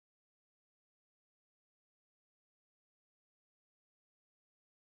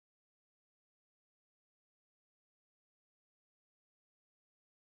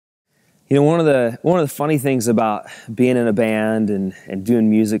One of the funny things about being in a band and doing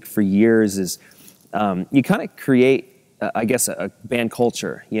music for years is you kind of create, I guess, a band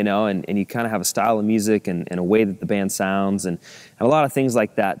culture, and you kind of have a style of music and a way that the band sounds and a lot of things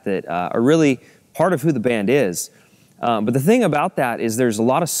like that that are really part of who the band is. But the thing about that is there's a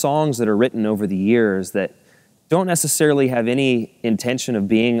lot of songs that are written over the years that don't necessarily have any intention of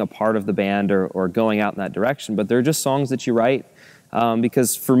being a part of the band or going out in that direction, but they're just songs that you write.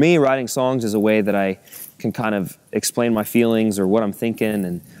 Because for me, writing songs is a way that I can kind of explain my feelings or what I'm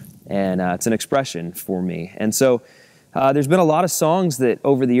thinking, and it's an expression for me. And so there's been a lot of songs that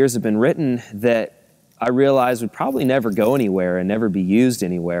over the years have been written that I realized would probably never go anywhere and never be used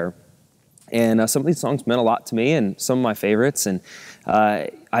anywhere. And some of these songs meant a lot to me and some of my favorites. And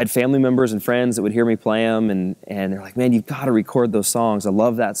I had family members and friends that would hear me play them, and they're like, man, you've got to record those songs. I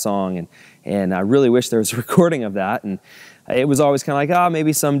love that song. And I really wish there was a recording of that. And it was always kind of like,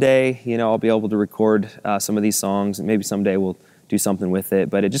 maybe someday, I'll be able to record some of these songs, and maybe someday we'll do something with it.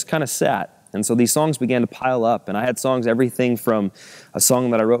 But it just kind of sat. And so these songs began to pile up, and I had songs, everything from a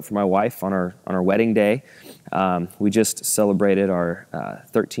song that I wrote for my wife on our wedding day. We just celebrated our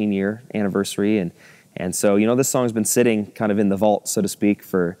 13-year anniversary, and so this song's been sitting kind of in the vault, so to speak,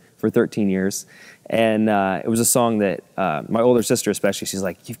 for 13 years. And it was a song that my older sister especially, she's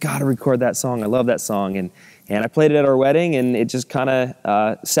like, you've got to record that song. I love that song. And I played it at our wedding, and it just kind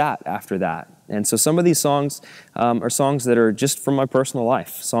of sat after that. And so some of these songs are songs that are just from my personal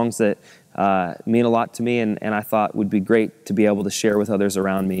life, songs that mean a lot to me, and I thought would be great to be able to share with others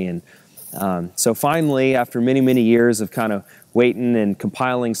around me. And so finally, after many, many years of kind of waiting and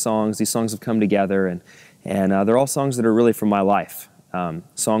compiling songs, these songs have come together, and they're all songs that are really from my life.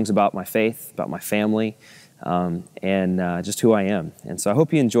 Songs about my faith, about my family, and just who I am. And so I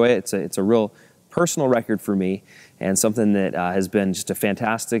hope you enjoy it. It's a real personal record for me, and something that has been just a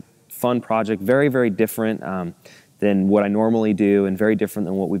fantastic, fun project, very, very different than what I normally do, and very different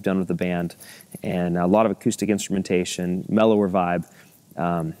than what we've done with the band. And a lot of acoustic instrumentation, mellower vibe,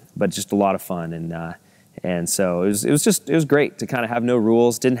 but just a lot of fun. And so it was great to kind of have no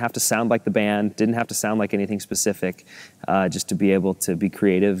rules, didn't have to sound like the band, didn't have to sound like anything specific, just to be able to be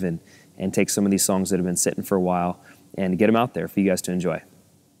creative and take some of these songs that have been sitting for a while and get them out there for you guys to enjoy.